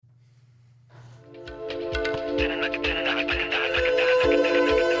Well,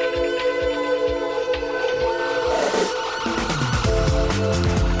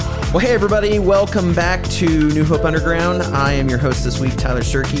 hey everybody, welcome back to New Hope Underground. I am your host this week, Tyler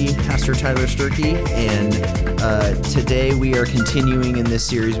Sturkey, Pastor Tyler Sturkey, and today we are continuing in this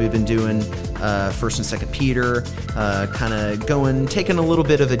series we've been doing, 1st and 2nd Peter, taking a little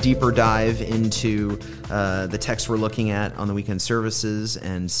bit of a deeper dive into the text we're looking at on the weekend services,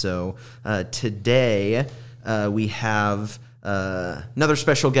 and so today we have another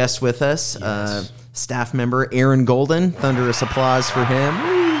special guest with us, yes. Staff member Aaron Golden. Thunderous applause for him.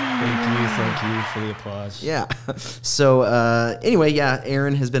 Thank you for the applause. Yeah. So anyway,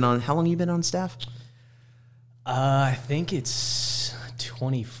 Aaron has been on. How long have you been on staff? I think it's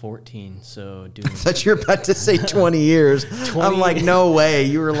 2014. So doing. I thought you were about to say 20 years. 20? I'm like, no way.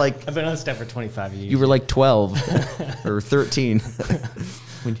 You were like. I've been on staff for 25 years. You were like 12 or 13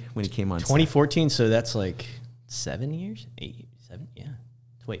 when you came on. 2014. So that's like 7 years, 8, 7. Yeah.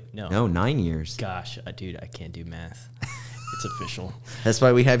 Wait, no. No, 9 years. Gosh, dude, I can't do math. It's official. That's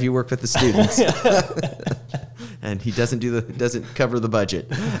why we have you work with the students. And he doesn't cover the budget.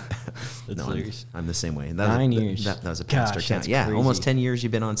 That's hilarious. I'm the same way. 9 years. That was a pastor Gosh, count. that's Yeah, crazy. almost 10 years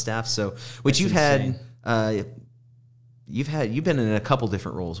you've been on staff. So, which That's you've been in a couple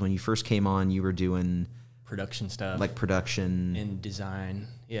different roles. When you first came on, you were doing production stuff, like production and design.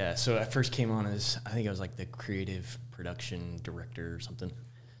 Yeah. So I first came on as, I think I was like the creative production director or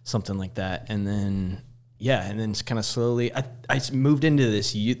something like that, and then. Yeah, and then kind of slowly, I moved into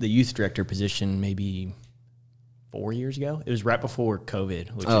the youth director position maybe 4 years ago. It was right before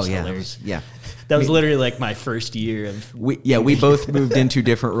COVID, which is hilarious. That was literally like my first year of. We both moved into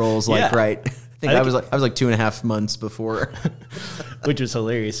different roles, right? I think I was like 2.5 months before, which was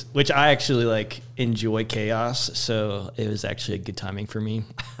hilarious. Which I actually like enjoy chaos, so it was actually a good timing for me.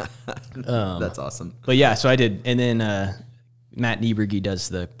 That's awesome. But yeah, so I did, and then. Matt Nieberge does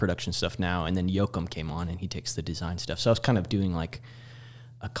the production stuff now, and then Yoakum came on, and he takes the design stuff. So I was kind of doing like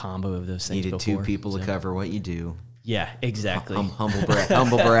a combo of those things. Needed before, 2 people to cover what you do. Yeah, exactly. Humble brag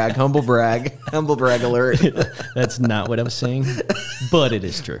alert. That's not what I was saying, but it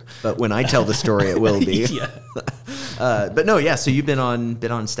is true. But when I tell the story, it will be. Yeah. But no, yeah. So you've been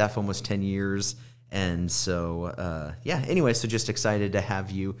on staff almost 10 years. And so, anyway, so just excited to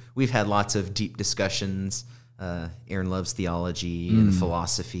have you. We've had lots of deep discussions. Aaron loves theology and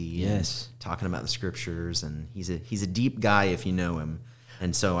philosophy, yes, and talking about the scriptures, and he's a deep guy if you know him.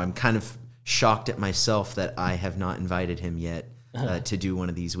 And so I'm kind of shocked at myself that I have not invited him yet to do one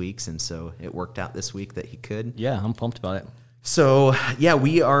of these weeks, and so it worked out this week that he could. Yeah, I'm pumped about it. So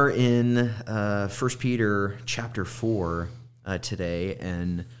we are in 1 Peter chapter 4 today,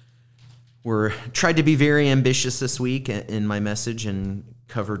 and we're tried to be very ambitious this week in my message and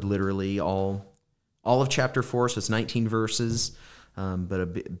covered literally all of chapter 4, so it's 19 verses, but a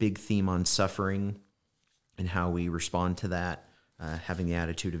big theme on suffering and how we respond to that, having the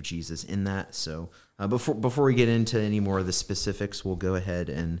attitude of Jesus in that. So before we get into any more of the specifics, we'll go ahead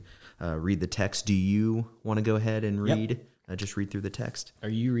and read the text. Do you want to go ahead and read? Yep. Just read through the text. Are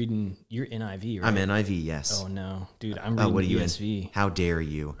you reading? You're NIV, right? I'm NIV, yes. Oh, no. Dude, I'm reading ESV. How dare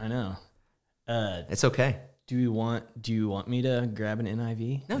you? I know. It's okay. Do you want me to grab an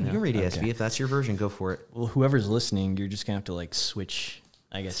NIV? No, you can read ESV. Okay. If that's your version, go for it. Well, whoever's listening, you're just going to have to like switch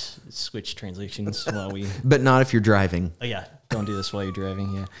translations while we... But not if you're driving. Oh, yeah. Don't do this while you're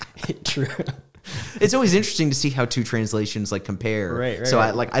driving, yeah. True. It's always interesting to see how 2 translations like compare. Right. So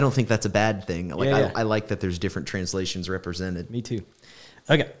I don't think that's a bad thing. Like yeah. I like that there's different translations represented. Me too.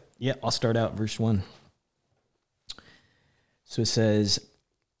 Okay. Yeah, I'll start out verse 1. So it says...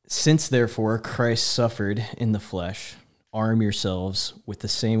 Since, therefore, Christ suffered in the flesh, arm yourselves with the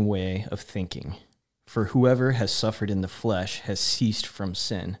same way of thinking. For whoever has suffered in the flesh has ceased from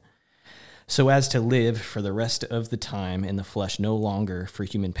sin, so as to live for the rest of the time in the flesh no longer for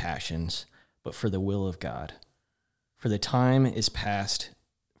human passions, but for the will of God. For the time that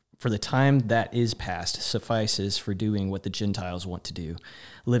is past suffices for doing what the Gentiles want to do,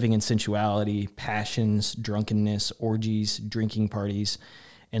 living in sensuality, passions, drunkenness, orgies, drinking parties,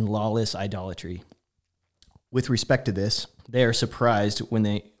 and lawless idolatry. With respect to this, they are surprised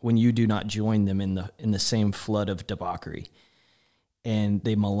when you do not join them in the same flood of debauchery, and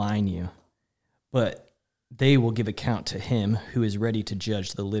they malign you. But they will give account to him who is ready to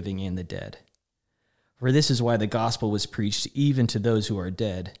judge the living and the dead. For this is why the gospel was preached even to those who are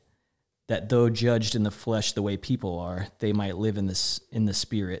dead, that though judged in the flesh the way people are, they might live in the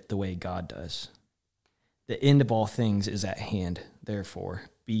spirit the way God does. The end of all things is at hand, therefore,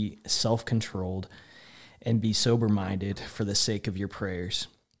 be self-controlled and be sober-minded for the sake of your prayers.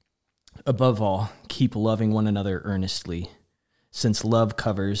 Above all, keep loving one another earnestly, since love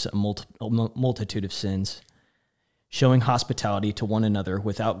covers a multitude of sins, showing hospitality to one another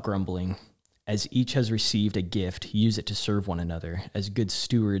without grumbling. As each has received a gift, use it to serve one another as good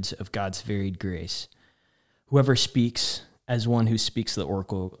stewards of God's varied grace. Whoever speaks, as one who speaks the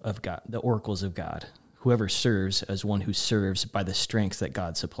oracles of God. Whoever serves, as one who serves by the strength that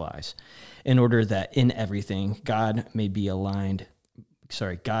God supplies, in order that in everything God may be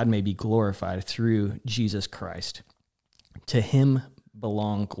glorified through Jesus Christ. To him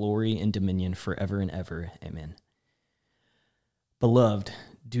belong glory and dominion forever and ever. Amen. Beloved,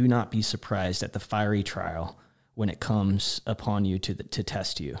 do not be surprised at the fiery trial when it comes upon you to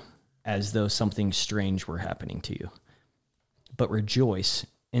test you, as though something strange were happening to you. But rejoice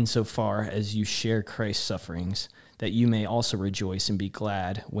insofar as you share Christ's sufferings, that you may also rejoice and be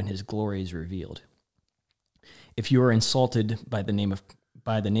glad when his glory is revealed. If you are insulted by the name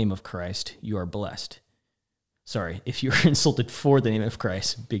of Christ, you are blessed. Sorry, if you are insulted for the name of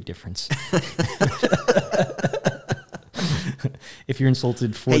Christ, big difference. If you're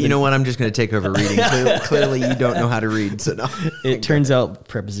insulted for... Hey, you know what? I'm just going to take over reading. Clearly, you don't know how to read. So no. It turns out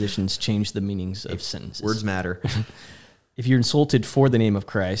prepositions change the meanings of sentences. Words matter. If you're insulted for the name of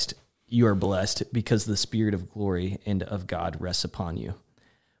Christ, you are blessed because the Spirit of glory and of God rests upon you.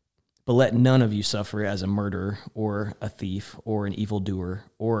 But let none of you suffer as a murderer or a thief or an evildoer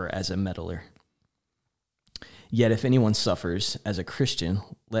or as a meddler. Yet if anyone suffers as a Christian,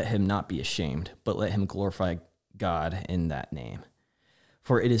 let him not be ashamed, but let him glorify God in that name.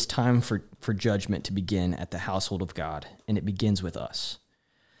 For it is time for judgment to begin at the household of God, and it begins with us.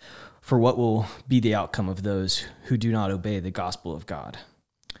 For what will be the outcome of those who do not obey the gospel of God?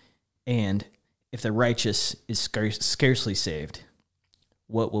 And if the righteous is scarcely saved,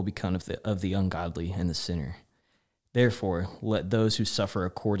 what will become of the ungodly and the sinner? Therefore, let those who suffer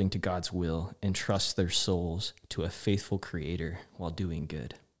according to God's will entrust their souls to a faithful Creator while doing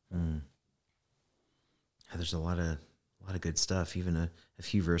good. Mm. Yeah, there's a lot of good stuff. Even a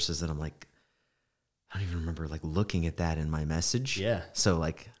few verses that I'm like, I don't even remember like looking at that in my message. Yeah. So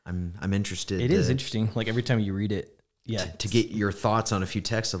like I'm interested. It is interesting. Like every time you read it, yeah, to get your thoughts on a few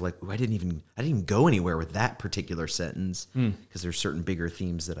texts of like, I didn't even go anywhere with that particular sentence because there's certain bigger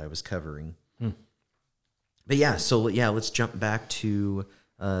themes that I was covering. But yeah, let's jump back to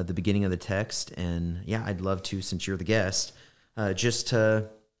the beginning of the text, and yeah, I'd love to, since you're the guest,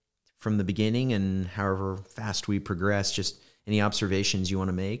 from the beginning and however fast we progress, just any observations you want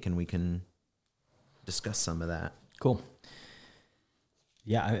to make, and we can discuss some of that. Cool.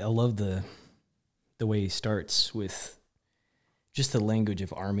 Yeah, I love the way he starts with just the language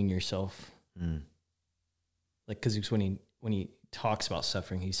of arming yourself. Like, because when he talks about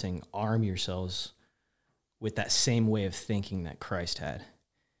suffering, he's saying arm yourselves with that same way of thinking that Christ had.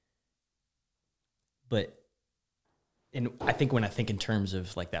 And I think when I think in terms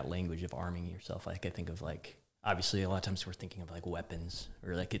of like that language of arming yourself, like I think of like, obviously a lot of times we're thinking of like weapons,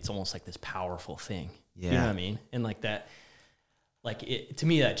 or like it's almost like this powerful thing. Yeah. You know what I mean? And like that, like it, to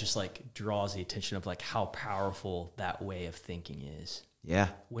me, that just like draws the attention of like how powerful that way of thinking is. Yeah.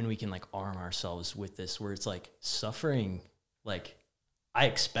 When we can like arm ourselves with this, where it's like suffering, like I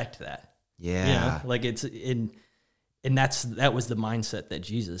expect that. Yeah. You know? Like it's in, and that was the mindset that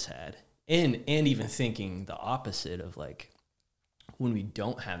Jesus had. And even thinking the opposite of like when we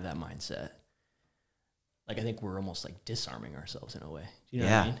don't have that mindset, like I think we're almost like disarming ourselves in a way. Do you know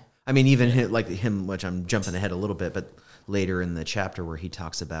what I mean? I mean, even him, which I'm jumping ahead a little bit, but later in the chapter where he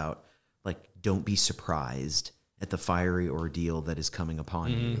talks about like, don't be surprised at the fiery ordeal that is coming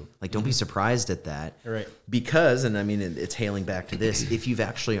upon you. Like, don't be surprised at that. Right. Because, and I mean, it's hailing back to this, if you've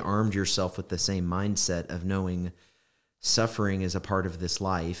actually armed yourself with the same mindset of knowing suffering is a part of this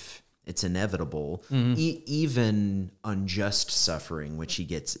life, it's inevitable, even unjust suffering, which he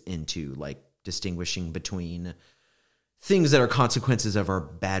gets into, like distinguishing between things that are consequences of our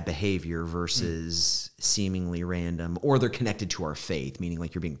bad behavior versus seemingly random, or they're connected to our faith, meaning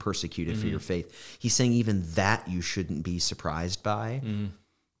like you're being persecuted for your faith. He's saying even that you shouldn't be surprised by,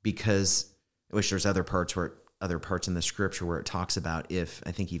 because I wish there's other parts in the scripture where it talks about, if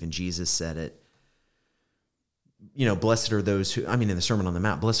I think even Jesus said it, you know, blessed are those who, I mean, in the Sermon on the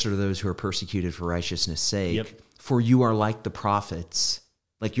Mount, blessed are those who are persecuted for righteousness' sake, for you are like the prophets.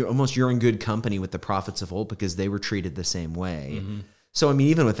 Like you're in good company with the prophets of old, because they were treated the same way. So, I mean,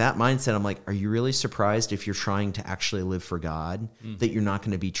 even with that mindset, I'm like, are you really surprised if you're trying to actually live for God, that you're not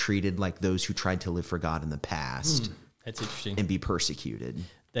going to be treated like those who tried to live for God in the past? That's interesting. And be persecuted.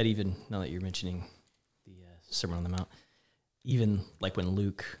 That even, now that you're mentioning the Sermon on the Mount, even like when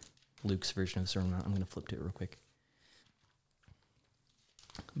Luke's version of the Sermon on the Mount, I'm going to flip to it real quick.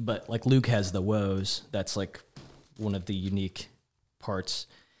 But like Luke has the woes. That's like one of the unique parts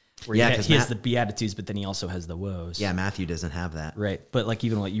where he has the Beatitudes, but then he also has the woes. Yeah, Matthew doesn't have that. Right. But like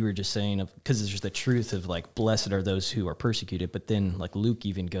even what you were just saying, because there's the truth of like, blessed are those who are persecuted. But then like Luke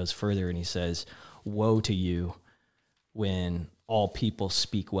even goes further and he says, woe to you when all people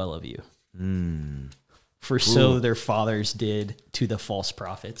speak well of you. For so their fathers did to the false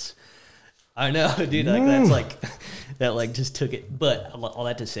prophets. I know, dude. Like that's like that. Like just took it. But all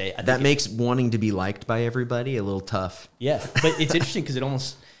that to say, I that makes wanting to be liked by everybody a little tough. Yeah, but it's interesting because it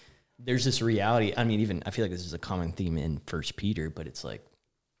almost there's this reality. I mean, even I feel like this is a common theme in First Peter, but it's like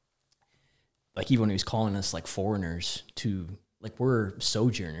even when he was calling us like foreigners to like we're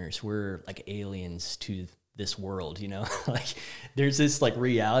sojourners, we're like aliens to this world. You know, like there's this like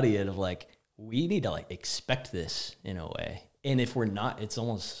reality of like we need to like expect this in a way. And if we're not, it's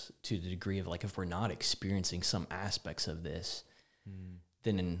almost to the degree of like, if we're not experiencing some aspects of this,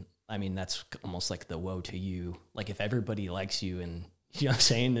 then, I mean, that's almost like the woe to you. Like if everybody likes you and, you know what I'm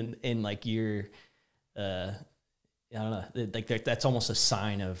saying? And like you're, I don't know, like that's almost a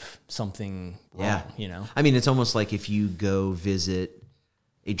sign of something wrong, you know? I mean, it's almost like if you go visit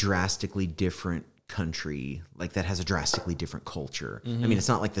a drastically different country, like that has a drastically different culture. I mean, it's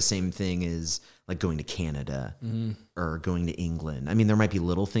not like the same thing as like going to Canada or going to England. I mean, there might be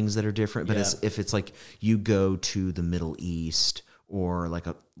little things that are different, but if it's like you go to the Middle East or like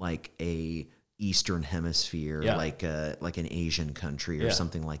a Eastern Hemisphere, like an Asian country or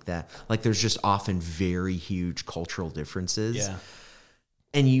something like that, like there's just often very huge cultural differences. Yeah.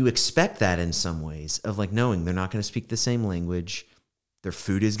 And you expect that in some ways of like knowing they're not going to speak the same language. Their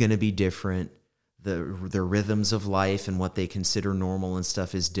food is going to be different. Their rhythms of life and what they consider normal and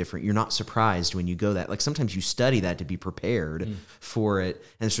stuff is different. You're not surprised when you go that. Like sometimes you study that to be prepared for it.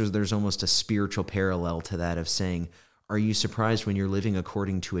 And so there's almost a spiritual parallel to that of saying, are you surprised when you're living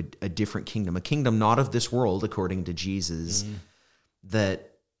according to a different kingdom, a kingdom not of this world, according to Jesus,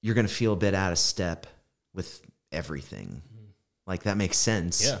 that you're going to feel a bit out of step with everything? Like that makes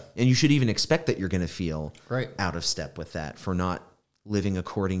sense. Yeah. And you should even expect that you're going to feel out of step with that for not living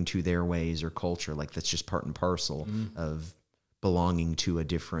according to their ways or culture. Like that's just part and parcel of belonging to a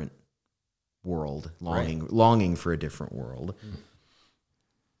different world, longing for a different world.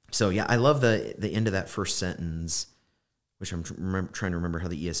 So yeah, I love the end of that first sentence, which I'm trying to remember how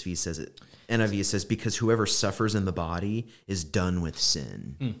the ESV says it. NIV says, because whoever suffers in the body is done with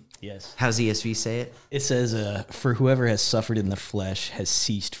sin. Yes. How does ESV say it? It says, for whoever has suffered in the flesh has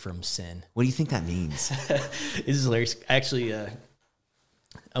ceased from sin. What do you think that means? This is hilarious. Actually,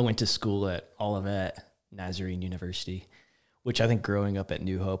 I went to school at Olivet Nazarene University, which I think growing up at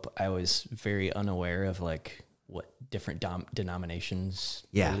New Hope, I was very unaware of like what different denominations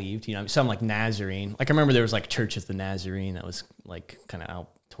believed. You know, some like Nazarene. Like I remember there was like Church of the Nazarene that was like kind of out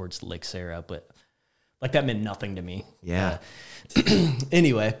towards Lake Sarah, but like that meant nothing to me. Yeah.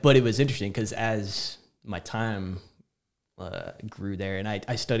 Anyway, but it was interesting because as my time grew there, and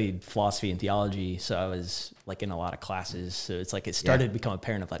I studied philosophy and theology, so I was like in a lot of classes, so it's like it started to become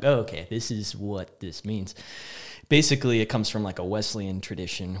apparent of like, oh, okay, this is what this means. Basically it comes from like a Wesleyan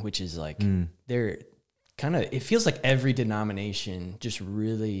tradition, which is like they're kind of, it feels like every denomination just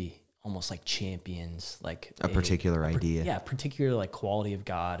really almost like champions like a particular idea, particular like quality of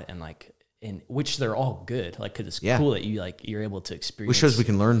God, and like in which they're all good, like because it's cool that you like you're able to experience, which shows we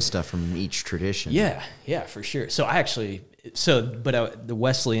can learn stuff from each tradition. Yeah for sure. So I actually the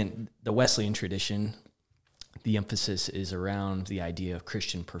Wesleyan tradition, the emphasis is around the idea of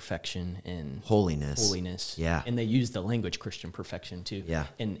Christian perfection and holiness. Yeah. And they use the language Christian perfection too. Yeah.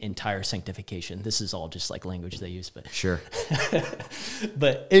 And entire sanctification. This is all just like language they use, but sure.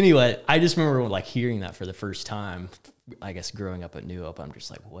 But anyway, I just remember like hearing that for the first time, I guess growing up at New Hope, I'm just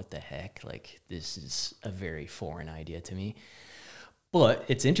like, what the heck? Like this is a very foreign idea to me. But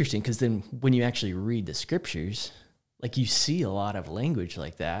it's interesting because then when you actually read the scriptures, like you see a lot of language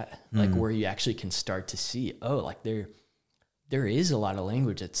like that, like where you actually can start to see, oh, like there is a lot of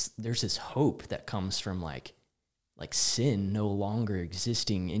language there's this hope that comes from like sin no longer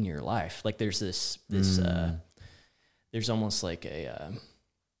existing in your life. Like there's this there's almost like a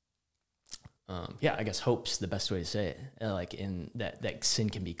I guess hope's the best way to say it. Like in that sin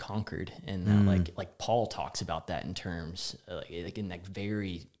can be conquered, and that like Paul talks about that in terms like in like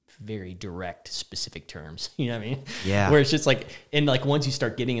very, very direct, specific terms. You know what I mean? Yeah. Where it's just like, and like once you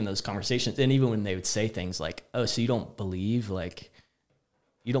start getting in those conversations, and even when they would say things like, "Oh, so you don't believe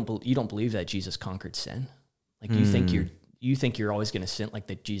you don't believe that Jesus conquered sin? Like you think you're always going to sin, like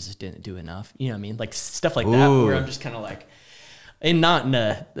that Jesus didn't do enough?" You know what I mean? Like stuff like that, where I'm just kind of like, and not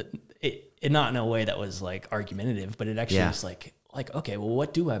in a way that was like argumentative, but it actually was like, like, okay, well,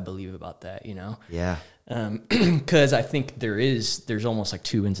 what do I believe about that? You know? Yeah. Because I think there's almost like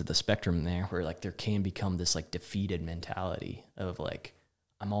two ends of the spectrum there, where like there can become this like defeated mentality of like,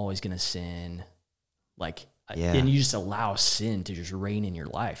 I'm always going to sin. Like, Yeah. and you just allow sin to just reign in your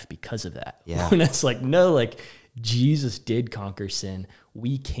life because of that. Yeah. And it's like, no, like Jesus did conquer sin.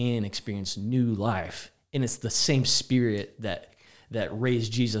 We can experience new life. And it's the same spirit that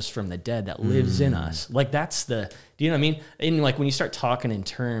raised Jesus from the dead that lives in us. Like that's do you know what I mean? And like when you start talking in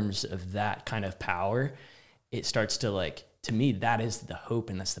terms of that kind of power, it starts to like, to me, that is the hope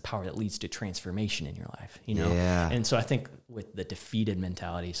and that's the power that leads to transformation in your life, you know? Yeah. And so I think with the defeated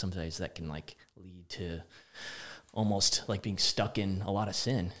mentality, sometimes that can like lead to almost like being stuck in a lot of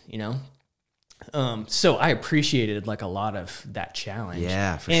sin, you know? So I appreciated like a lot of that challenge.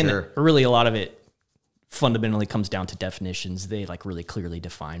 Yeah, for and sure. really a lot of it fundamentally comes down to definitions. They like really clearly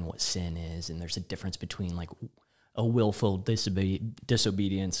define what sin is. And there's a difference between like a willful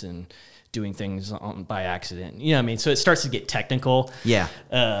disobedience and doing things by accident. You know what I mean? So it starts to get technical. Yeah.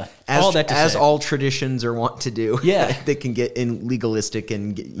 As all traditions are wont to do. Yeah. They can get in legalistic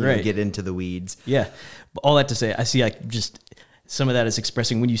and get into the weeds. Yeah. But all that to say, I see like just some of that is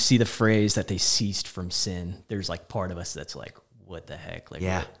expressing when you see the phrase that they ceased from sin, there's like part of us that's like, what the heck? Like,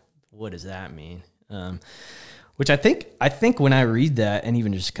 Yeah. what does that mean? Which I think when I read that and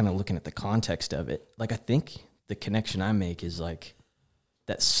even just kind of looking at the context of it, like I think the connection I make is like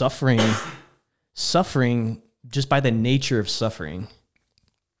that suffering just by the nature of suffering,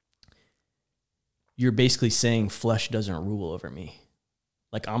 you're basically saying flesh doesn't rule over me.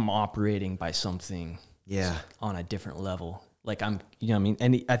 Like I'm operating by something on a different level. Like I'm, you know what I mean?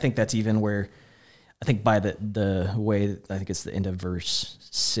 And I think that's even where, I think by the way, I think it's the end of verse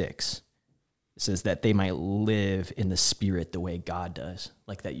 6, it says that they might live in the spirit the way God does.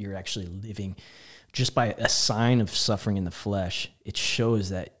 Like that you're actually living just by a sign of suffering in the flesh. It shows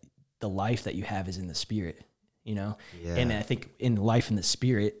that the life that you have is in the spirit, you know? Yeah. And I think in life in the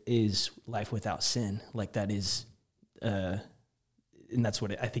spirit is life without sin. Like that is, and that's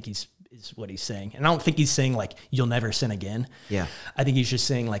what I think is what he's saying. And I don't think he's saying like, you'll never sin again. Yeah. I think he's just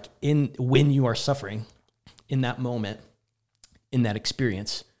saying like when you are suffering in that moment, in that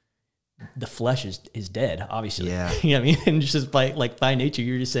experience, the flesh is dead, obviously. Yeah. You know what I mean? And just by nature,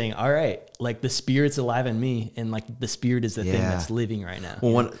 you're just saying, all right, like the spirit's alive in me and like the spirit is the thing that's living right now.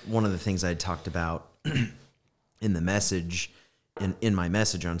 Well, one of the things I talked about in the message, in my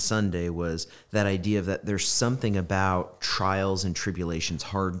message on Sunday, was that idea of that there's something about trials and tribulations,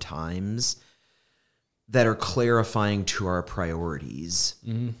 hard times, that are clarifying to our priorities.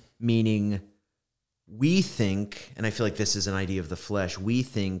 Mm-hmm. Meaning we think, and I feel like this is an idea of the flesh, we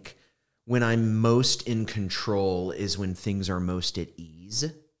think when I'm most in control is when things are most at ease.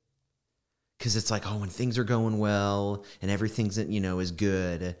 Because it's like, oh, when things are going well and everything's, is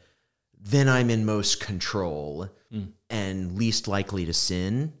good, then I'm in most control and least likely to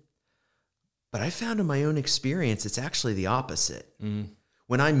sin. But I found in my own experience, it's actually the opposite.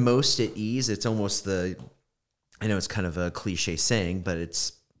 When I'm most at ease, it's almost I know it's kind of a cliche saying, but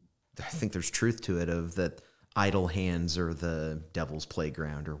I think there's truth to it, of that idle hands are the devil's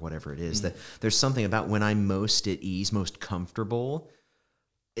playground or whatever it is. That there's something about when I'm most at ease, most comfortable,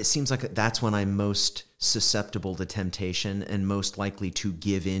 it seems like that's when I'm most susceptible to temptation and most likely to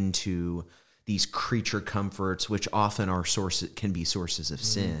give into these creature comforts, which often can be sources of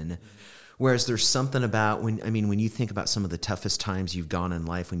sin. Whereas there's something about when you think about some of the toughest times you've gone in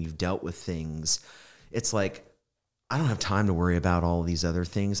life, when you've dealt with things, it's like, I don't have time to worry about all of these other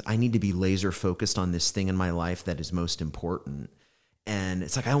things. I need to be laser focused on this thing in my life that is most important. And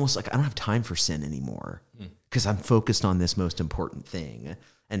it's like, I don't have time for sin anymore because I'm focused on this most important thing.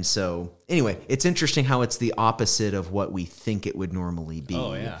 And so anyway, it's interesting how it's the opposite of what we think it would normally be,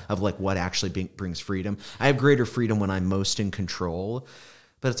 of like what actually brings freedom. I have greater freedom when I'm most in control,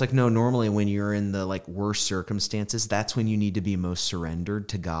 but it's like, no, normally when you're in the like worst circumstances, that's when you need to be most surrendered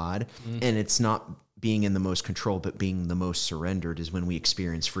to God. And it's not being in the most control, but being the most surrendered is when we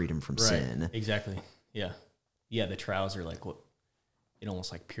experience freedom from sin. Exactly. Yeah. Yeah. The trials are like what it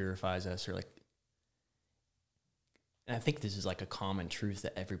almost like purifies us, or like, and I think this is like a common truth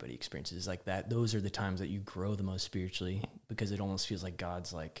that everybody experiences, like that. Those are the times that you grow the most spiritually, because it almost feels like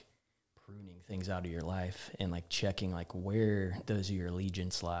God's like pruning things out of your life and like checking like where does your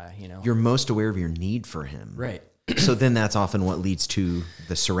allegiance lie, You're most aware of your need for him. Right. So then that's often what leads to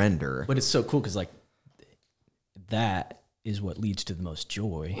the surrender. But it's so cool because like that is what leads to the most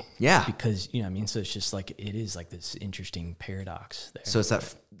joy. Yeah. Because, so it's just like, it is like this interesting paradox there. So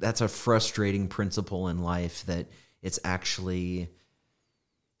it's that's a frustrating principle in life, that it's actually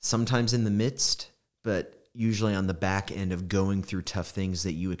sometimes in the midst, but usually on the back end of going through tough things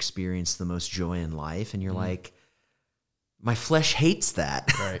that you experience the most joy in life. And you're like, my flesh hates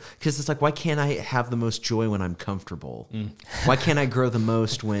that. Right. Because it's like, why can't I have the most joy when I'm comfortable? Why can't I grow the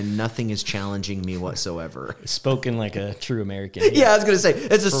most when nothing is challenging me whatsoever? Spoken like a true American. Yeah, I was going to say,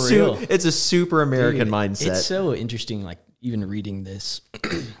 real. it's a super American Dude, mindset. It's so interesting, like even reading this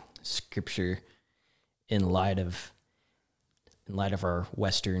scripture in light of our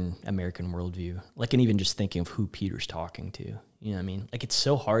Western American worldview, like, and even just thinking of who Peter's talking to, you know what I mean? Like, it's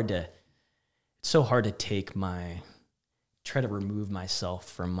so hard to try to remove myself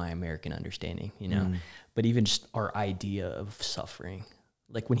from my American understanding, you know? But even just our idea of suffering,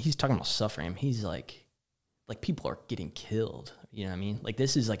 like when he's talking about suffering, he's like people are getting killed, you know what I mean? Like,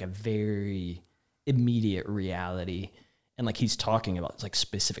 this is like a very immediate reality. And like, he's talking about like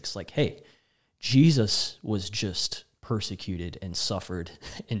specifics, like, hey, Jesus was just persecuted and suffered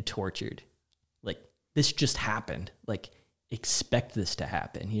and tortured. Like, this just happened. Like, expect this to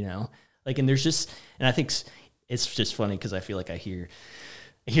happen, you know? Like, and there's just, and I think it's just funny because I feel like I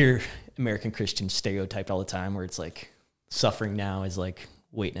hear American Christians stereotyped all the time, where it's like suffering now is like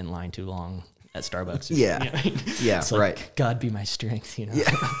waiting in line too long at Starbucks. Yeah. You know? Yeah, it's like, right. God be my strength, you know?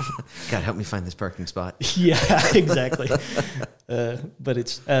 Yeah. God, help me find this parking spot. Yeah, exactly. But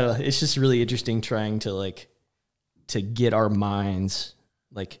it's just really interesting trying to get our minds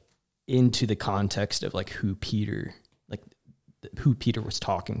like into the context of like who Peter was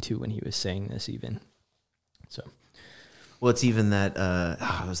talking to when he was saying this even. So, well, it's even that,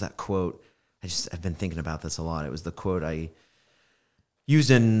 it was that quote. I've been thinking about this a lot. It was the quote I used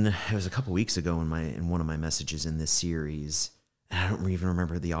it was a couple weeks ago in one of my messages in this series. And I don't even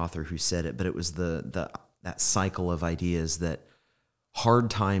remember the author who said it, but it was that cycle of ideas that hard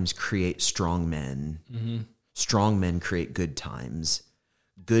times create strong men. Mm-hmm. Strong men create good times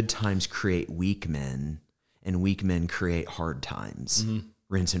create weak men, and weak men create hard times. Mm-hmm.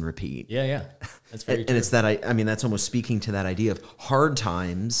 Rinse and repeat. Yeah. That's very true. And it's that, I mean, that's almost speaking to that idea of hard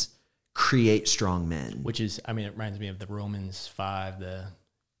times create strong men. Which is, I mean, it reminds me of the Romans 5, the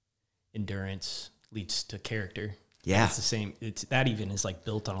endurance leads to character. Yeah. It's the same. That even is like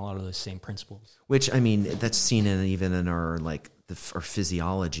built on a lot of those same principles. Which, I mean, that's seen even in our, like, our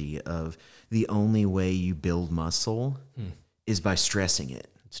physiology of the only way you build muscle is by stressing it.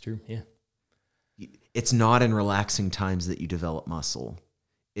 It's true, yeah. It's not in relaxing times that you develop muscle.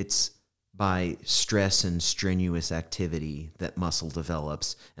 It's by stress and strenuous activity that muscle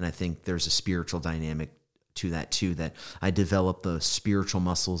develops. And I think there's a spiritual dynamic to that too, that I develop the spiritual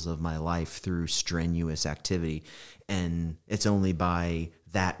muscles of my life through strenuous activity. And it's only by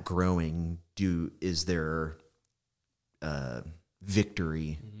that growing is there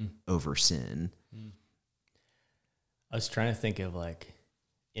victory over sin. I was trying to think of, like,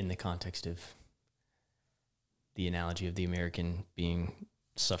 in the context of the analogy of the American being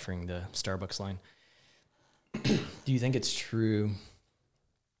suffering the Starbucks line. Do you think it's true?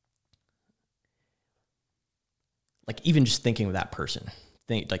 Like, even just thinking of that person,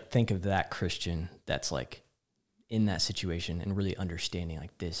 think of that Christian that's like in that situation and really understanding,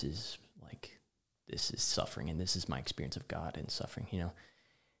 like, this is suffering and this is my experience of God and suffering, you know?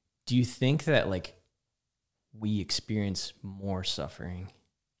 Do you think that, like, we experience more suffering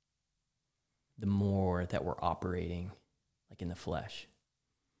the more that we're operating like in the flesh?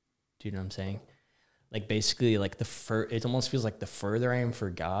 Do you know what I'm saying? Like, basically, like, it almost feels like the further I am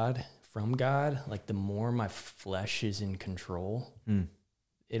from God, like, the more my flesh is in control.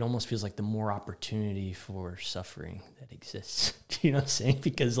 It almost feels like the more opportunity for suffering that exists. Do you know what I'm saying?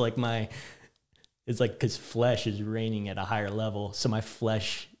 Because, like, because flesh is reigning at a higher level, so my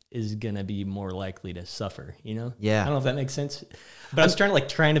flesh is gonna be more likely to suffer, you know? Yeah. I don't know if that makes sense. But I was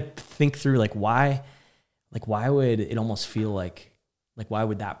trying to think through, like, why would it almost feel like why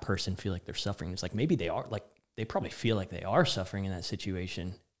would that person feel like they're suffering? It's like, maybe they are, like, they probably feel like they are suffering in that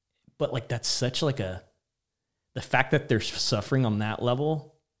situation. But, like, that's such like the fact that they're suffering on that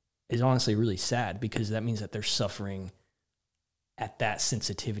level is honestly really sad, because that means that they're suffering at that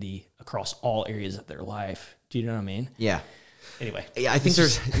sensitivity across all areas of their life. Do you know what I mean? Yeah. Anyway. Yeah, I think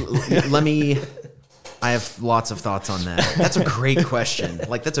I have lots of thoughts on that. That's a great question.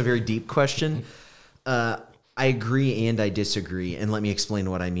 Like, that's a very deep question. I agree and I disagree. And let me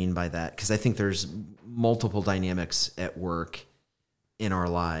explain what I mean by that. Because I think there's multiple dynamics at work in our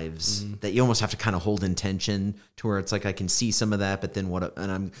lives that you almost have to kind of hold in tension, to where it's like, I can see some of that, but then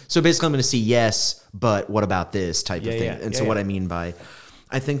so basically I'm going to see yes, but what about this type of thing. What I mean by,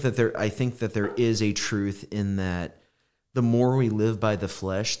 I think that there is a truth in that the more we live by the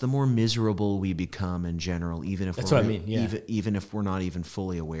flesh, the more miserable we become in general, even if That's what I mean, yeah. even if we're not even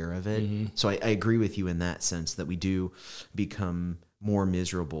fully aware of it. So I agree with you in that sense that we do become more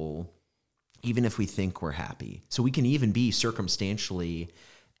miserable, even if we think we're happy. So we can even be circumstantially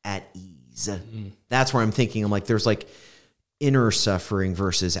at ease. That's where I'm thinking. I'm like, there's like inner suffering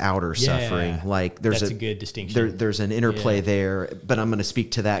versus outer suffering. Like there's That's a good distinction. There's an interplay there, but I'm going to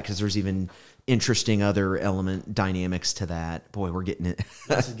speak to that because there's even interesting other element dynamics to that. Boy, we're getting it.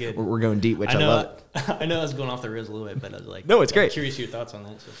 This is good. We're going deep, which I love. I know I was going off the rails a little bit, but I was like, no, it's great. I'm curious your thoughts on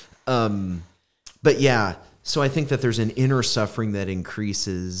that. So. But yeah, so I think that there's an inner suffering that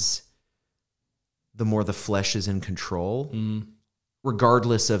increases the more the flesh is in control,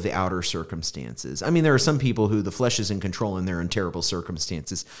 regardless of the outer circumstances. I mean, there are some people who the flesh is in control and they're in terrible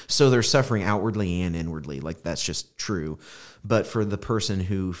circumstances, so they're suffering outwardly and inwardly. Like, that's just true. But for the person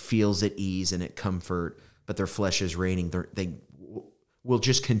who feels at ease and at comfort, but their flesh is reigning, they will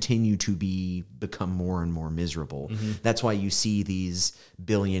just continue to become more and more miserable. That's why you see these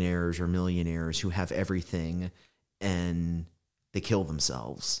billionaires or millionaires who have everything and they kill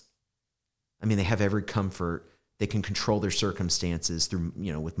themselves. I mean, they have every comfort. They can control their circumstances through,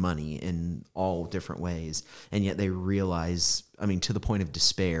 with money in all different ways. And yet they realize, I mean, to the point of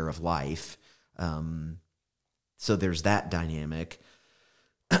despair of life. So there's that dynamic.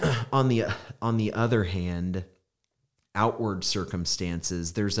 On the other hand, outward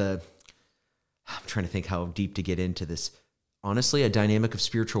circumstances, I'm trying to think how deep to get into this. Honestly, a dynamic of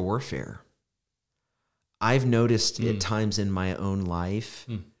spiritual warfare. I've noticed at times in my own life,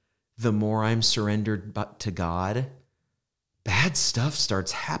 the more I'm surrendered to God, bad stuff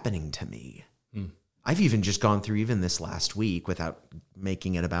starts happening to me. I've even just gone through even this last week, without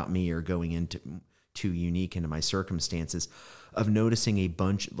making it about me or going into too unique into my circumstances, of noticing a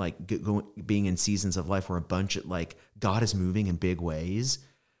bunch, like being in seasons of life where a bunch of, like, God is moving in big ways,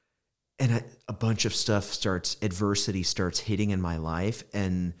 and a bunch of adversity starts hitting in my life.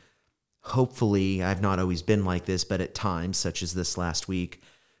 And hopefully, I've not always been like this, but at times, such as this last week,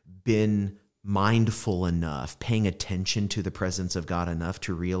 been mindful enough, paying attention to the presence of God enough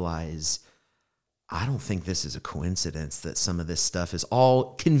to realize, I don't think this is a coincidence that some of this stuff is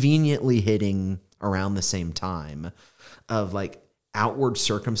all conveniently hitting around the same time. Of like, outward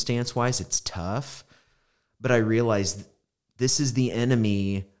circumstance wise, it's tough, but I realize this is the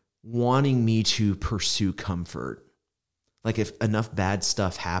enemy wanting me to pursue comfort. Like, if enough bad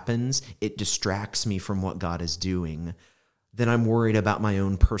stuff happens, it distracts me from what God is doing. Then I'm worried about my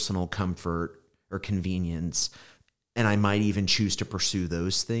own personal comfort or convenience, and I might even choose to pursue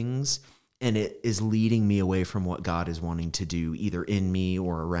those things. And it is leading me away from what God is wanting to do, either in me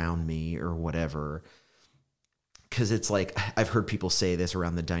or around me or whatever. Because it's like, I've heard people say this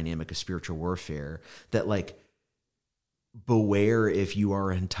around the dynamic of spiritual warfare, that like, beware if you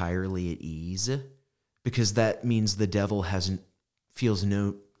are entirely at ease, because that means the devil doesn't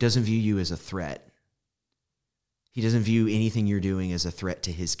view you as a threat. He doesn't view anything you're doing as a threat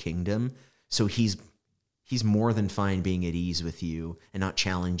to his kingdom. So he's more than fine being at ease with you and not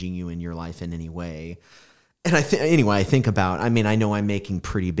challenging you in your life in any way. And I think about, I mean, I know I'm making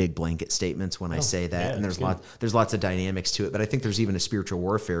pretty big blanket statements when I say that, yeah, and there's lots of dynamics to it, but I think there's even a spiritual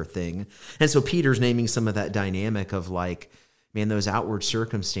warfare thing. And so Peter's naming some of that dynamic of like, man, those outward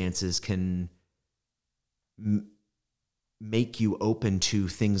circumstances can make you open to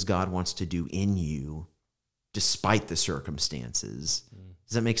things God wants to do in you, despite the circumstances.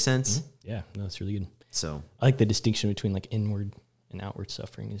 Does that make sense? Yeah, no, that's really good. So I like the distinction between like inward and outward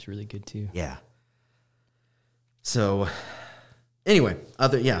suffering is really good too. Yeah. So anyway,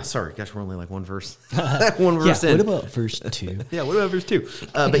 sorry, gosh, we're only like one verse. One verse in. What about verse 2? Yeah, what about verse 2?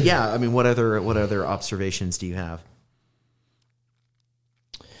 But yeah, I mean, what other observations do you have?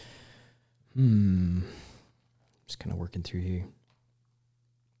 Just kind of working through here.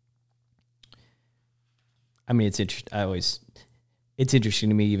 I mean, it's interesting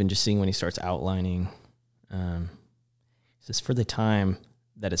to me, even just seeing when he starts outlining. It says, for the time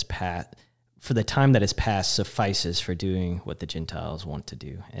that has passed suffices for doing what the Gentiles want to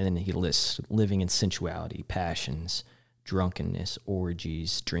do. And then he lists living in sensuality, passions, drunkenness,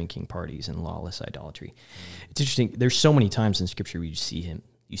 orgies, drinking parties, and lawless idolatry. It's interesting. There's so many times in Scripture where you see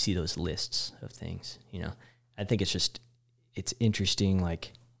those lists of things. I think it's interesting,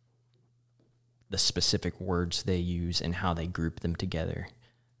 like the specific words they use and how they group them together.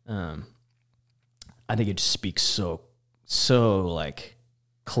 I think it just speaks so like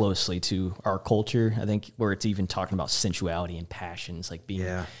closely to our culture. I think where it's even talking about sensuality and passions, like being,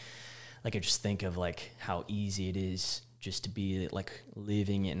 like I just think of like how easy it is just to be like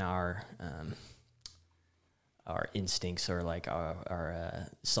living in our instincts or like our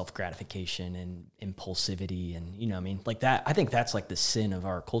self-gratification and impulsivity and, you know what I mean? Like that, I think that's like the sin of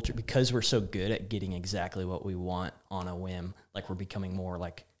our culture because we're so good at getting exactly what we want on a whim. Like we're becoming more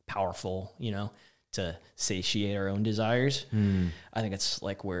like powerful, you know, to satiate our own desires. I think it's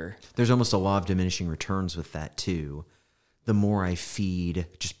like there's almost a law of diminishing returns with that too. The more I feed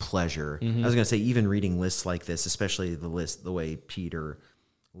just pleasure, I was going to say, even reading lists like this, especially the way Peter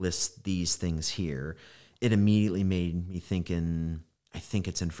lists these things here, it immediately made me thinking, I think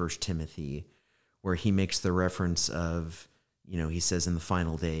it's in 1 Timothy, where he makes the reference of, you know, he says in the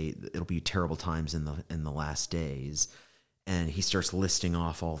final day, it'll be terrible times in the last days. And he starts listing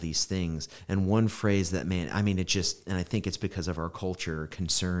off all these things. And one phrase that, man, I mean, it just, and I think it's because of our culture,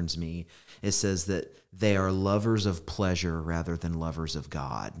 concerns me. It says that they are lovers of pleasure rather than lovers of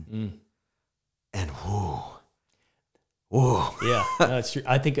God. And whoa. Yeah, no, that's true.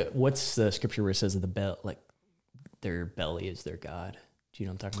 I think what's the scripture where it says that their belly is their God? Do you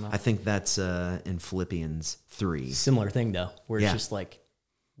know what I'm talking about? I think that's in Philippians 3. Similar thing though, where it's just like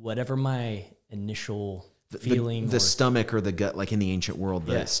whatever my initial feeling, the stomach or the gut, like in the ancient world,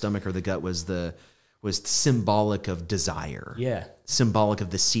 the stomach or the gut was symbolic of desire. Yeah, symbolic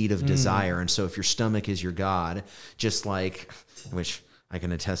of the seed of desire. And so if your stomach is your God, just like, which I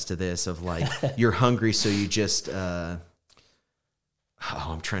can attest to this, of like you're hungry, so you just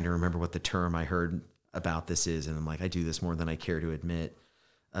I'm trying to remember what the term I heard about this is, and I'm like, I do this more than I care to admit,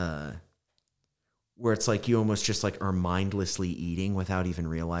 where it's like you almost just like are mindlessly eating without even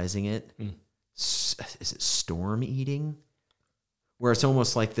realizing it. Is it storm eating? Where it's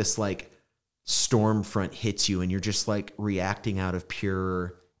almost like this like storm front hits you and you're just like reacting out of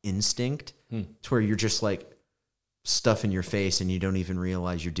pure instinct to where you're just like stuff in your face and you don't even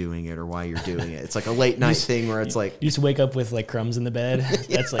realize you're doing it or why you're doing it. It's like a late night thing where it's like you just wake up with like crumbs in the bed.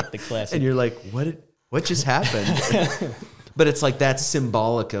 That's like the classic. And you're like, what just happened? But it's like that's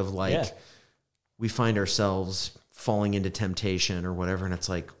symbolic of like we find ourselves falling into temptation or whatever, and it's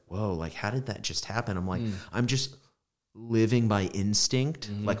like, whoa, like how did that just happen? I'm like, I'm just living by instinct,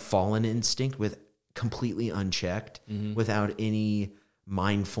 like fallen instinct, with completely unchecked, without any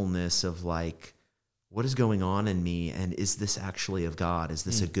mindfulness of like, what is going on in me, and is this actually of God? Is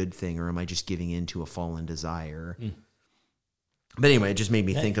this a good thing, or am I just giving into a fallen desire? But anyway, it just made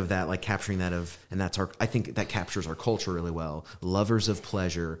me think of that, like capturing that and I think that captures our culture really well. Lovers of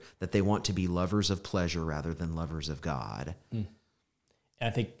pleasure, that they want to be lovers of pleasure rather than lovers of God. And I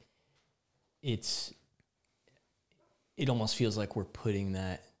think it almost feels like we're putting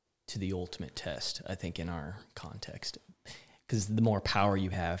that to the ultimate test, I think, in our context. Because the more power you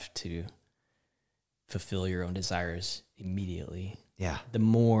have to fulfill your own desires immediately, the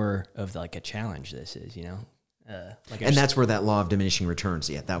more of like a challenge this is, you know? And that's where that law of diminishing returns,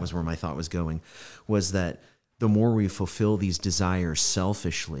 that was where my thought was going, was that the more we fulfill these desires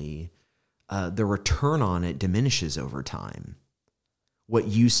selfishly, the return on it diminishes over time. What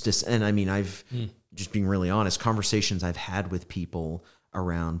used to, and I mean, I've, just being really honest, conversations I've had with people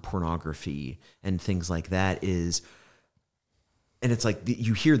around pornography and things like that is, and it's like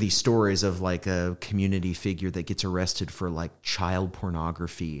you hear these stories of like a community figure that gets arrested for like child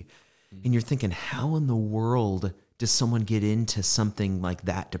pornography. And you're thinking, how in the world does someone get into something like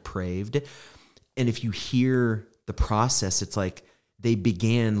that depraved? And if you hear the process, it's like they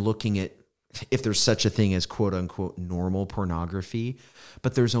began looking at, if there's such a thing as quote unquote normal pornography,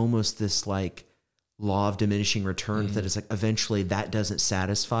 but there's almost this like law of diminishing returns that is like eventually that doesn't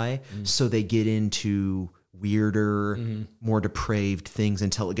satisfy. So they get into weirder, more depraved things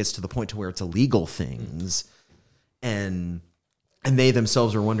until it gets to the point to where it's illegal things. And they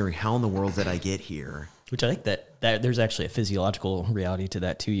themselves are wondering, how in the world did I get here? Which I think that there's actually a physiological reality to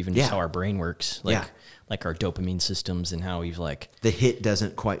that too, even just how our brain works, like our dopamine systems and how we've like... The hit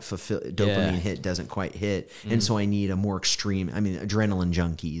doesn't quite fulfill, dopamine hit doesn't quite hit. And so I need a more extreme, I mean, adrenaline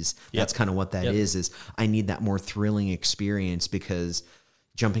junkies. That's kind of what that is I need that more thrilling experience because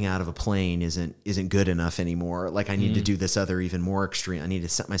jumping out of a plane isn't good enough anymore. Like I need to do this other, even more extreme. I need to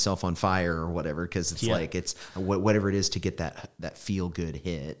set myself on fire or whatever, because it's like it's whatever it is to get that feel good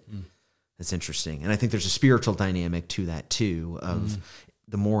hit. That's interesting, and I think there's a spiritual dynamic to that too. Of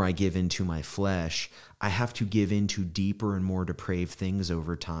the more I give into my flesh, I have to give into deeper and more depraved things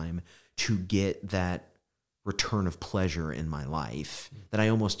over time to get that return of pleasure in my life. That I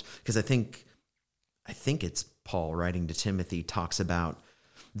almost, because I think it's Paul writing to Timothy talks about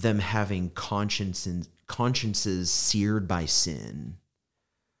them having consciences seared by sin.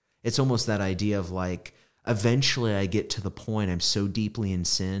 It's almost that idea of like, eventually I get to the point I'm so deeply in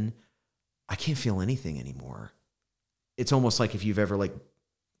sin, I can't feel anything anymore. It's almost like if you've ever like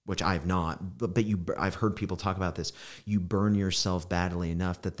which I've not, but I've heard people talk about this. You burn yourself badly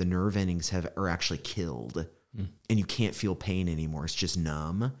enough that the nerve endings are actually killed, and you can't feel pain anymore. It's just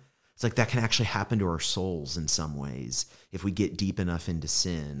numb. It's like that can actually happen to our souls in some ways if we get deep enough into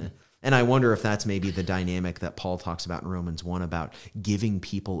sin. And I wonder if that's maybe the dynamic that Paul talks about in Romans 1 about giving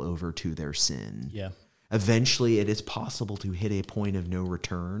people over to their sin. Yeah. Eventually, it is possible to hit a point of no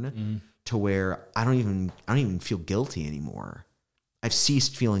return to where I don't even feel guilty anymore. I've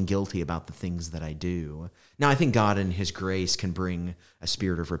ceased feeling guilty about the things that I do. Now, I think God in his grace can bring a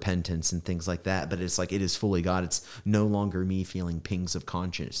spirit of repentance and things like that, but it's like it is fully God. It's no longer me feeling pings of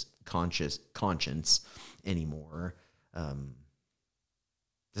conscience anymore. Does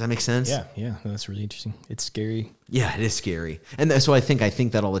that make sense? Yeah, that's really interesting. It's scary. Yeah, it is scary. And so I think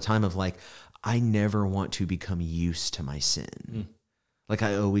that all the time of like, I never want to become used to my sin. Like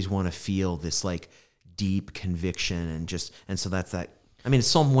I always want to feel this like deep conviction and so that's that. I mean, it's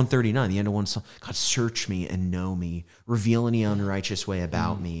Psalm 139, the end of one song. God, search me and know me, reveal any unrighteous way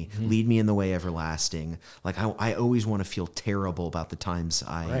about me, lead me in the way everlasting. Like I always want to feel terrible about the times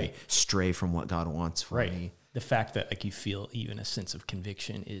I stray from what God wants for me. The fact that like you feel even a sense of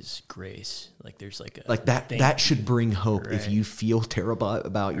conviction is grace. Like there's like that should bring hope. If you feel terrible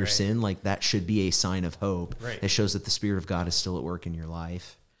about your sin, like that should be a sign of hope. It shows that the Spirit of God is still at work in your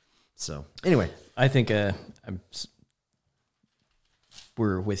life. So anyway, I think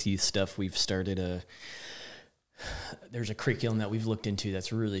we're with youth stuff. We've started there's a curriculum that we've looked into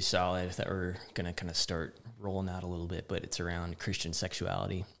that's really solid that we're going to kind of start rolling out a little bit, but it's around Christian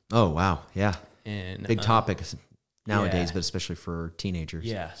sexuality. Oh, wow. Yeah. And big topic nowadays, but especially for teenagers.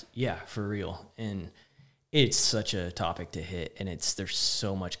 Yeah, for real. And it's such a topic to hit, and there's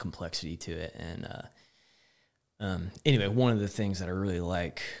so much complexity to it. And anyway, one of the things that I really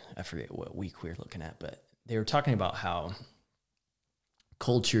like, I forget what week we were looking at, but they were talking about how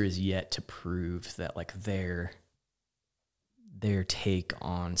culture is yet to prove that like their take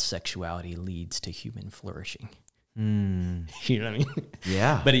on sexuality leads to human flourishing. You know what I mean?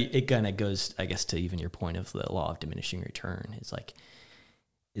 Yeah. But it kind of goes, I guess, to even your point of the law of diminishing return is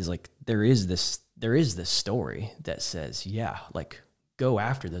like there is this story that says, yeah, like go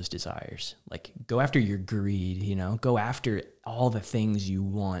after those desires, like go after your greed, go after all the things you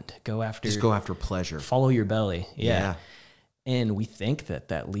want, just go after pleasure, follow your belly. Yeah. And we think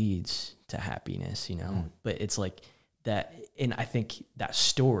that leads to happiness, but it's like that. And I think that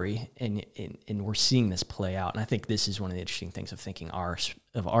story and we're seeing this play out. And I think this is one of the interesting things of thinking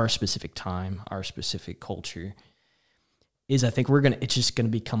of our specific time, our specific culture is I think it's just going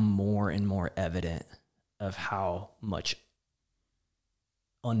to become more and more evident of how much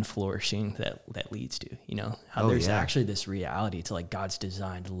unflourishing that leads to, how there's actually this reality to like God's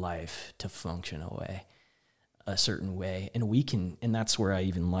designed life to function a certain way. And that's where I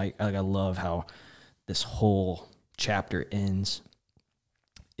even I love how this whole chapter ends.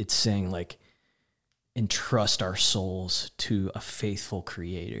 It's saying like, entrust our souls to a faithful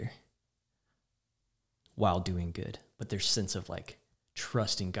creator while doing good. But there's sense of like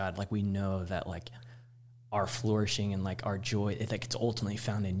trusting God. Like we know that like our flourishing and like our joy, it's ultimately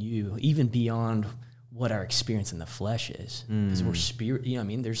found in you, even beyond what our experience in the flesh is. Because we're spirit,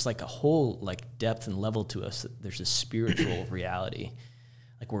 there's like a whole like depth and level to us. There's a spiritual reality.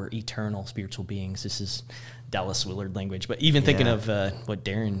 Like we're eternal spiritual beings. This is Dallas Willard language, but even thinking of what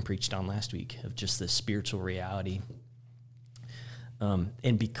Darren preached on last week of just the spiritual reality.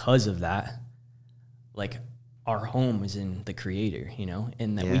 And because of that, like our home is in the Creator,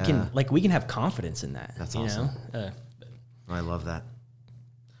 and that we can have confidence in that. That's awesome. I love that.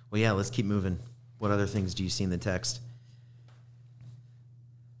 Well, yeah, let's keep moving. What other things do you see in the text?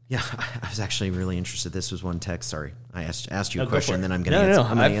 Yeah, I was actually really interested. This was one text. Sorry, I asked you a question, and then I'm going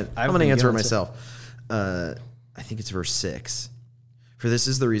to answer it myself. I think it's verse 6. For this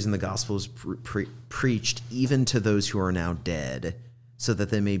is the reason the gospel is preached even to those who are now dead, so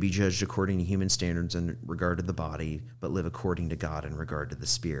that they may be judged according to human standards in regard to the body, but live according to God in regard to the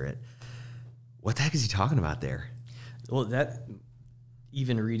spirit. What the heck is he talking about there? Well,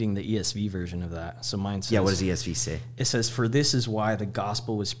 even reading the ESV version of that. So mine says... Yeah, what does ESV say? It says, for this is why the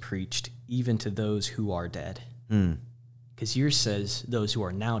gospel was preached even to those who are dead. Because yours says those who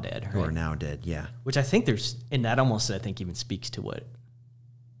are now dead, right? Who are now dead, yeah. Which I think and that almost, I think, even speaks to what,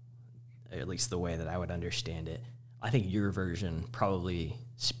 at least the way that I would understand it. I think your version probably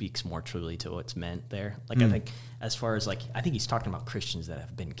speaks more truly to what's meant there. Like, I think as far as, like, I think he's talking about Christians that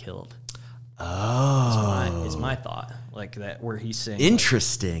have been killed. Oh, is my thought, like that, where he's saying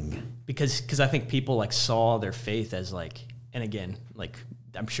interesting, like, because I think people like saw their faith as like, and again, like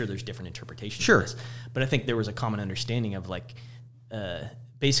I'm sure there's different interpretations of this, but I think there was a common understanding of like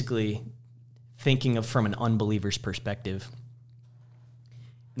basically thinking of from an unbeliever's perspective.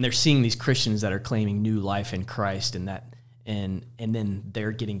 And they're seeing these Christians that are claiming new life in Christ, and then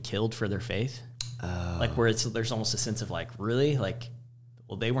they're getting killed for their faith. Like where there's almost a sense of like, really? Like,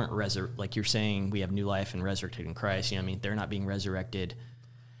 well, they weren't like you're saying we have new life and resurrected in Christ. You know what I mean? They're not being resurrected.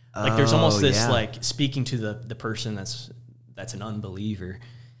 Like there's almost this like speaking to the person that's an unbeliever.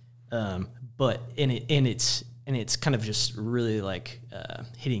 But it's kind of just really like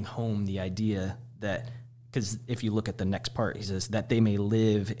hitting home the idea that, because if you look at the next part, he says that they may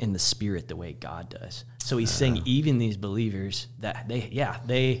live in the Spirit the way God does. So he's saying even these believers that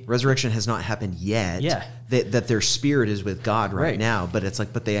they resurrection has not happened yet. Yeah, that their spirit is with God right now, but it's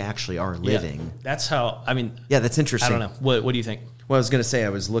like, but they actually are living. Yeah, that's how. I mean, yeah, that's interesting. I don't know. What do you think? Well, I was going to say, I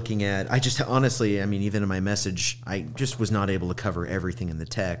was looking at, I just honestly, I mean, even in my message, I just was not able to cover everything in the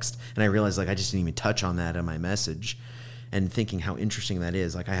text. And I realized like I just didn't even touch on that in my message, and thinking how interesting that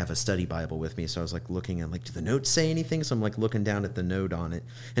is. Like I have a study Bible with me. So I was like looking at like, do the notes say anything? So I'm like looking down at the note on it,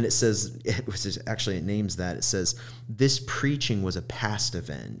 and it says, it names that. It says, this preaching was a past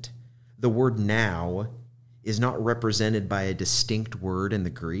event. The word now is not represented by a distinct word in the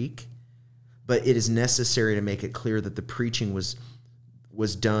Greek, but it is necessary to make it clear that the preaching was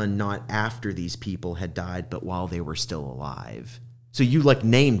done not after these people had died, but while they were still alive. So you like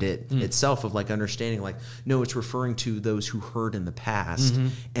named it itself of like understanding like, no, it's referring to those who heard in the past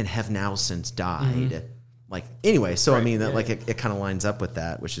and have now since died. Like, anyway, so right, I mean that like it kind of lines up with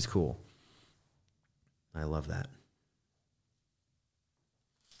that, which is cool. I love that.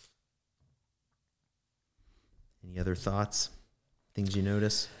 Any other thoughts? Things you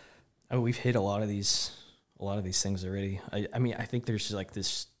notice? Oh, we've hit a lot of these things already. I mean, I think there's like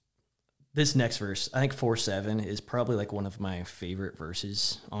this next verse. I think 4:7 is probably like one of my favorite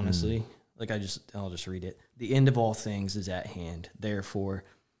verses, honestly. Like I'll just read it. The end of all things is at hand. Therefore,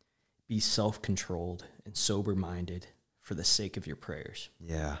 be self-controlled and sober-minded for the sake of your prayers.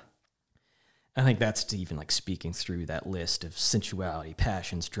 Yeah. I think that's even like speaking through that list of sensuality,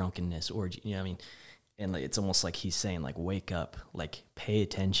 passions, drunkenness, orgy. You know what I mean? And like, it's almost like he's saying like, wake up, like pay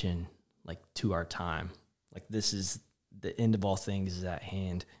attention, like to our time. Like this is the end of all things is at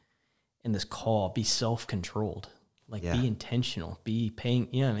hand. And this call, be self-controlled, like be intentional, be paying,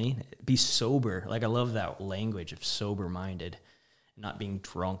 you know what I mean? Be sober. Like I love that language of sober-minded, not being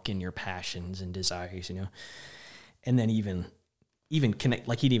drunk in your passions and desires, you know? And then even connect,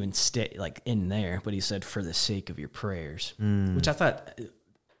 like he'd even stay like in there, but he said for the sake of your prayers, which I thought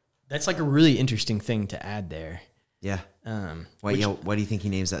that's like a really interesting thing to add there. Yeah. Why do you think he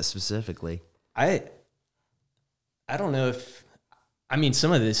names that specifically? I don't know if, I mean,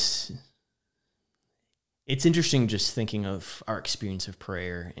 some of this, it's interesting just thinking of our experience of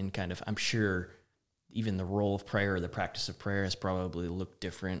prayer and kind of, I'm sure even the role of prayer or the practice of prayer has probably looked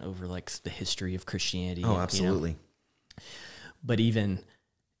different over like the history of Christianity. Oh, absolutely. You know? But even,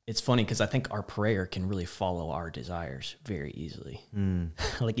 it's funny because I think our prayer can really follow our desires very easily.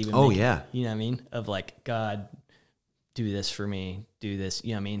 Like even, you know what I mean? Of like, God, do this for me, do this, you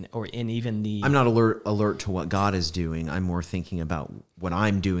know what I mean? And even I'm not alert to what God is doing. I'm more thinking about what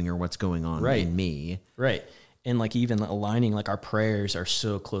I'm doing or what's going on in me. Right. And like even aligning, like our prayers are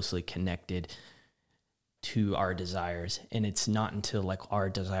so closely connected to our desires. And it's not until like our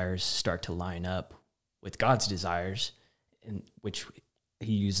desires start to line up with God's desires, in which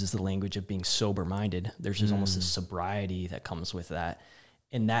he uses the language of being sober-minded. There's just almost a sobriety that comes with that.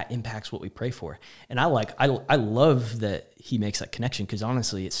 And that impacts what we pray for. And I love that he makes that connection, because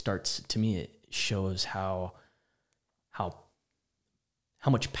honestly, it shows how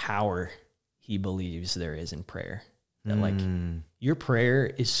much power he believes there is in prayer. That like your prayer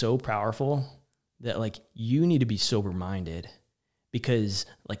is so powerful that like you need to be sober-minded, because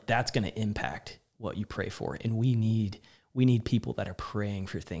like that's going to impact what you pray for. And we need people that are praying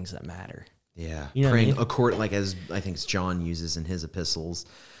for things that matter. Yeah, you know praying according, like as I think John uses in his epistles,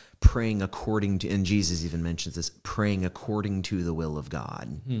 praying according to, and Jesus even mentions this, praying according to the will of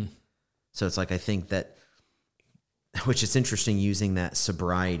God. So it's like, I think that, which is interesting using that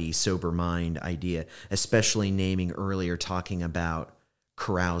sobriety, sober mind idea, especially naming earlier, talking about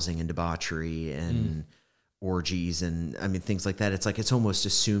carousing and debauchery and orgies and I mean things like that. It's like it's almost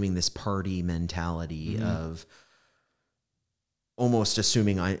assuming this party mentality of almost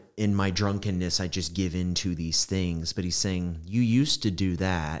assuming in my drunkenness, I just give in to these things. But he's saying, you used to do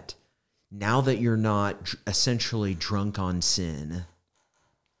that. Now that you're not essentially drunk on sin,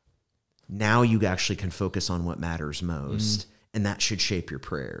 now you actually can focus on what matters most. And that should shape your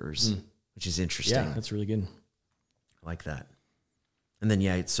prayers, which is interesting. Yeah, that's really good. I like that. And then,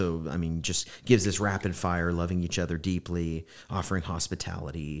 yeah, so, I mean, just gives this rapid fire, loving each other deeply, offering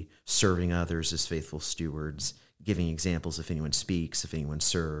hospitality, serving others as faithful stewards, giving examples if anyone speaks, if anyone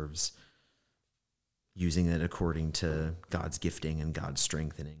serves, using it according to God's gifting and God's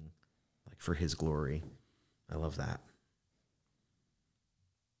strengthening, like for his glory. I love that.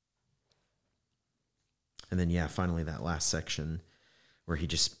 And then, yeah, finally that last section where he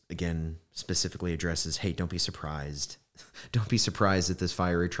just, again, specifically addresses, hey, don't be surprised. Don't be surprised at this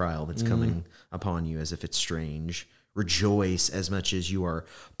fiery trial that's coming upon you as if it's strange. Rejoice as much as you are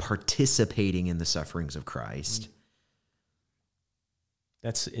participating in the sufferings of Christ.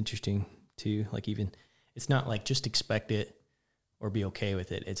 That's interesting too. Like, even, it's not like just expect it or be okay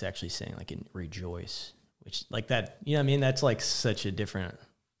with it. It's actually saying like rejoice, which like that, you know what I mean? That's like such a different,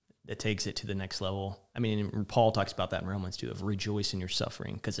 that takes it to the next level. I mean, Paul talks about that in Romans too, of rejoice in your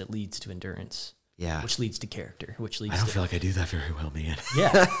suffering because it leads to endurance. Yeah. Which leads to character, which leads I don't to... feel like I do that very well, man.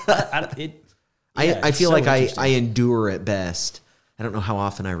 Yeah. I feel so like I endure at best. I don't know how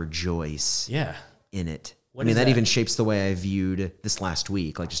often I rejoice in it. I mean, that even shapes the way I viewed this last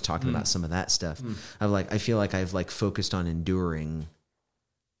week, like just talking about some of that stuff. I feel like I've like focused on enduring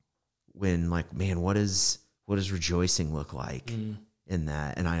when like, man, what does rejoicing look like in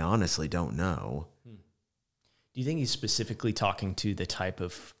that? And I honestly don't know. Do you think he's specifically talking to the type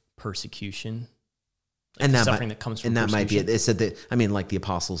of persecution? Like and the that suffering that comes from and that might be it. It said that, I mean, like the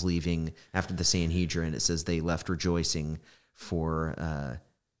apostles leaving after the Sanhedrin, it says they left rejoicing for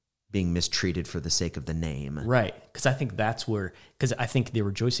being mistreated for the sake of the name. Right. Because I think that's where, because I think the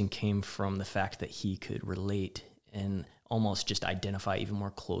rejoicing came from the fact that he could relate and almost just identify even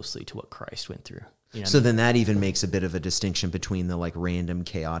more closely to what Christ went through. You know so then that even makes a bit of a distinction between the like random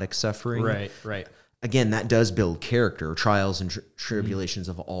chaotic suffering. Right. Again, that does build character, trials and tribulations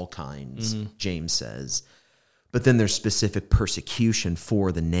of all kinds, James says. But then there's specific persecution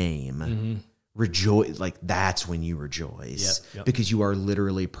for the name. Rejoice, like that's when you rejoice. Yep. Because you are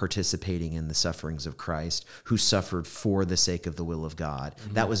literally participating in the sufferings of Christ, who suffered for the sake of the will of God.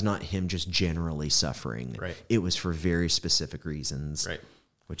 That was not him just generally suffering. Right. It was for very specific reasons, Right.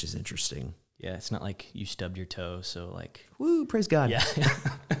 which is interesting. Yeah, it's not like you stubbed your toe, so like... Woo, praise God. Yeah.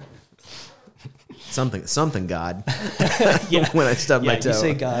 Something God. Yeah. When I stubbed my toe. You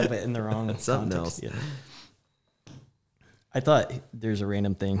say God, but in the wrong Something context. else. Yeah. I thought there's a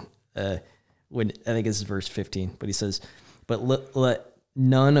random thing. When I think it's verse 15, but he says, "But let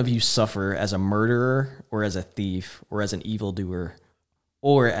none of you suffer as a murderer or as a thief or as an evildoer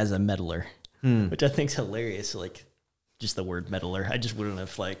or as a meddler," which I think is hilarious. Like just the word meddler, I just wouldn't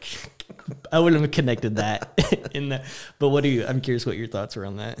have I wouldn't have connected that in that. But I'm curious what your thoughts were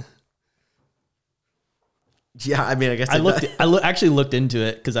on that. Yeah, I mean, I guess I actually looked into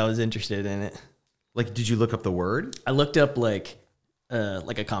it because I was interested in it. Like, did you look up the word? I looked up like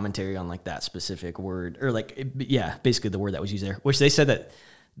a commentary on like that specific word, or basically the word that was used there, which they said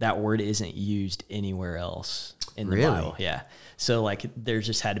that word isn't used anywhere else in the Bible. Yeah. So like there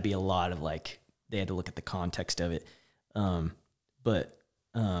just had to be a lot of like, they had to look at the context of it. But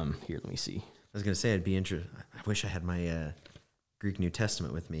here, let me see. I was going to say, I'd be interested. I wish I had my Greek New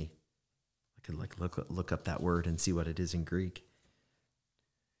Testament with me. I could like look up that word and see what it is in Greek.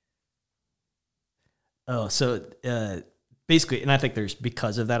 Oh, so basically, and I think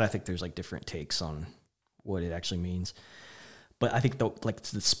because of that, I think there's like different takes on what it actually means. But I think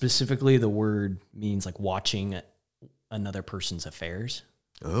specifically the word means like watching another person's affairs.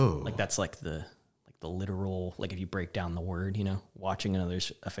 Oh, like that's like the literal, like if you break down the word, watching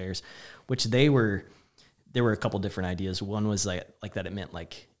another's affairs, which there were a couple different ideas. One was like that it meant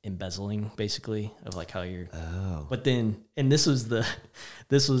like embezzling, basically, of like how you're. Oh. But then, and this was the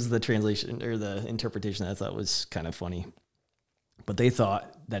translation or the interpretation that I thought was kind of funny. But they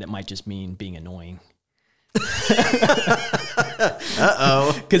thought that it might just mean being annoying.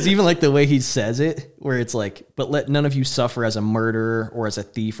 Uh-oh. Because even like the way he says it, where it's like, "But let none of you suffer as a murderer or as a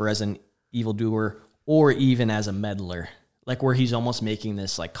thief or as an evildoer or even as a meddler." Like where he's almost making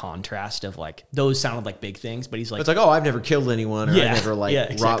this like contrast of like, those sounded like big things, but he's like, it's like, oh, I've never killed anyone, or I never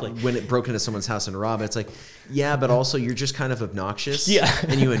exactly. when it broke into someone's house and robbed. It's like, yeah, but also you're just kind of obnoxious,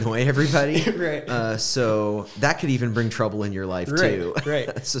 and you annoy everybody, right? So that could even bring trouble in your life too,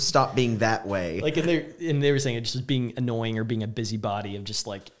 right? So stop being that way. Like, and they were saying it's just being annoying or being a busybody of just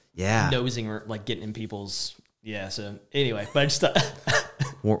like nosing or like getting in people's So anyway, but I just thought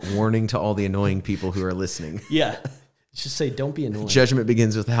warning to all the annoying people who are listening. Yeah. Just say, don't be annoying. Judgment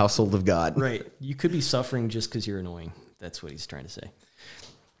begins with the household of God. Right. You could be suffering just because you're annoying. That's what he's trying to say.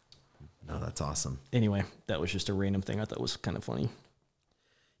 No, that's awesome. Anyway, that was just a random thing I thought was kind of funny.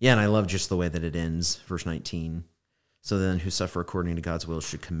 Yeah, and I love just the way that it ends, verse 19. So then who suffer according to God's will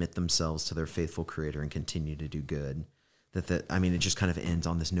should commit themselves to their faithful Creator and continue to do good. It just kind of ends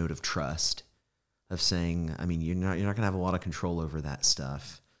on this note of trust, of saying, you're not going to have a lot of control over that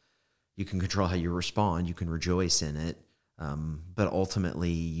stuff. You can control how you respond. You can rejoice in it. But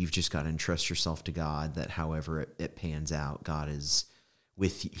ultimately, you've just got to entrust yourself to God, that however it pans out, God is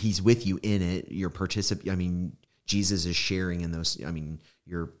He's with you in it. You're Jesus is sharing in those.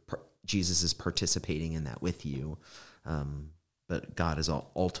 Jesus is participating in that with you. But God is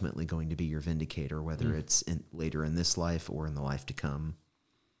ultimately going to be your vindicator, whether it's later in this life or in the life to come.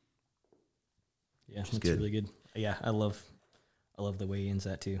 Yeah, that's good. Really good. Yeah, I love the way he ends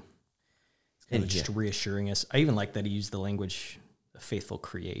that too. It's kind of just reassuring us. I even like that he used the language, a faithful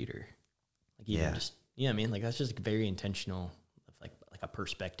Creator. That's just very intentional, like a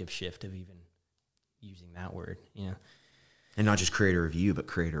perspective shift of even using that word. Yeah. And not just creator of you, but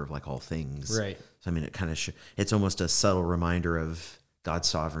creator of like all things. Right. So, it kind of, it's almost a subtle reminder of God's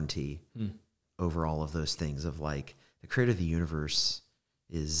sovereignty over all of those things, of like the creator of the universe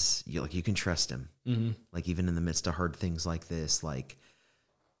is, you can trust him. Mm-hmm. Like even in the midst of hard things like this, like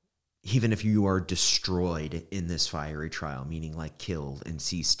even if you are destroyed in this fiery trial, meaning like killed and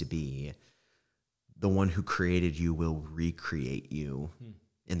cease to be, the one who created you will recreate you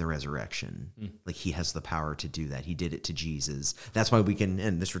in the resurrection. Like he has the power to do that. He did it to Jesus. That's why we can,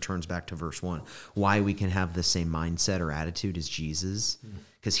 and this returns back to verse 1, why we can have the same mindset or attitude as Jesus,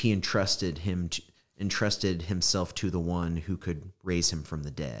 because he entrusted himself to the one who could raise him from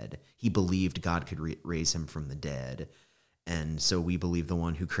the dead. He believed God could raise him from the dead. And so we believe the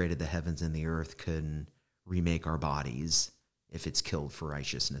one who created the heavens and the earth can remake our bodies if it's killed for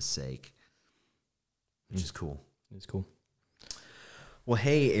righteousness' sake, which is cool. It's cool. Well,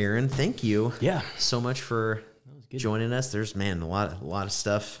 hey, Aaron, thank you. Yeah. So much for joining us. There's, a lot of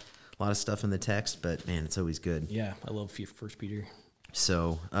stuff in the text, but man, it's always good. Yeah. I love 1 Peter.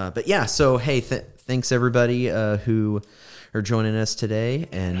 So, hey, thanks everybody who are joining us today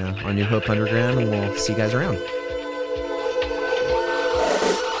and on New Hope Underground, and we'll see you guys around.